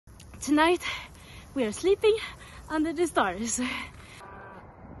Tonight we are sleeping under the stars.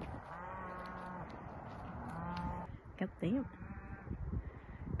 God damn.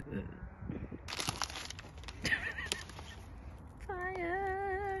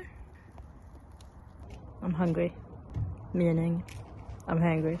 Fire. I'm hungry. Meaning I'm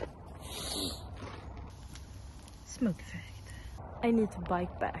hungry. Smoke effect. I need to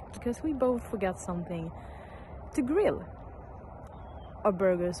bike back because we both forgot something to grill our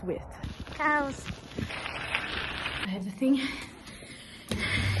burgers with. Cows. I have the thing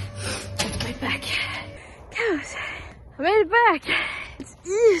at my back. Cows. I made it back. Let's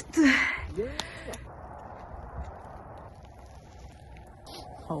eat. Yeah.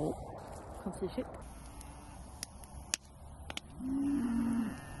 Oh, can't see shit.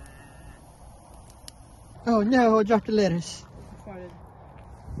 Oh no, I dropped the lettuce.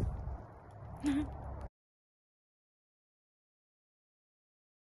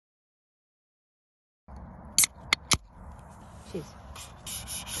 Cheers.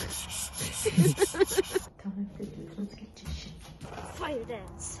 Fire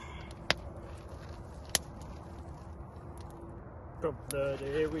dance. From the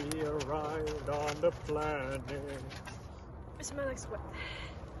day we arrived on the planet. It smells like sweat.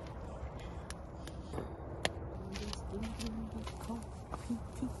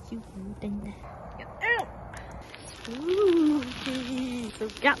 Ooh, so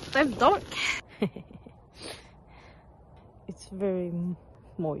goddamn dark. It's very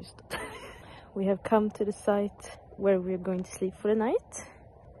moist. We have come to the site where we're going to sleep for the night.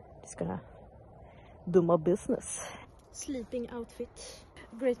 Just gonna do my business. Sleeping outfit.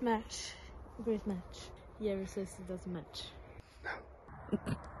 Great match. Great match. Jerry says it doesn't match.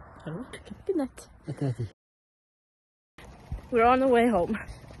 Hello. Good night. We're on the way home.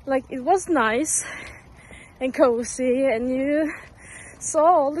 Like, it was nice and cozy and you saw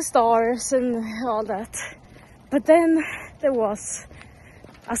all the stars and all that. But then there was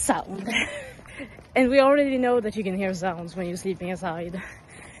a sound. And we already know that you can hear sounds when you're sleeping outside.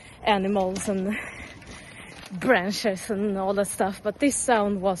 Animals and branches and all that stuff. But this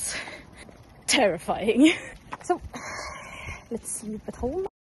sound was terrifying. So, let's sleep at home.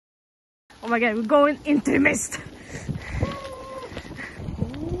 Oh my god, we're going into the mist.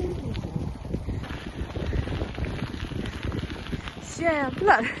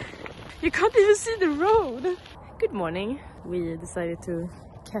 Jävlar! You can't even see the road! Good morning. We decided to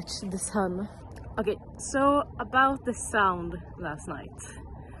catch the sun. Okay, so about the sound last night.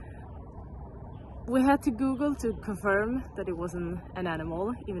 We had to Google to confirm that it wasn't an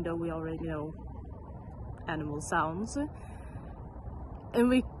animal, even though we already know animal sounds. And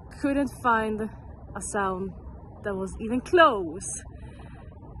we couldn't find a sound that was even close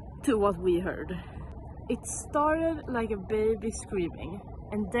to what we heard. It started like a baby screaming,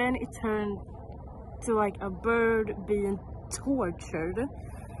 and then it turned to like a bird being tortured.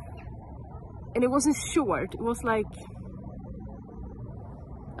 And it wasn't short, it was like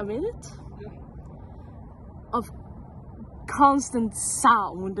a minute of constant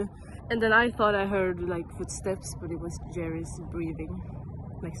sound. And then I thought I heard like footsteps, but it was Jerry's breathing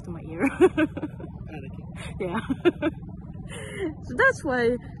next to my ear. Yeah. So that's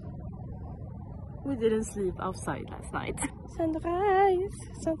why we didn't sleep outside last night. Sunrise,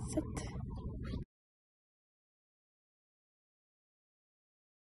 sunset.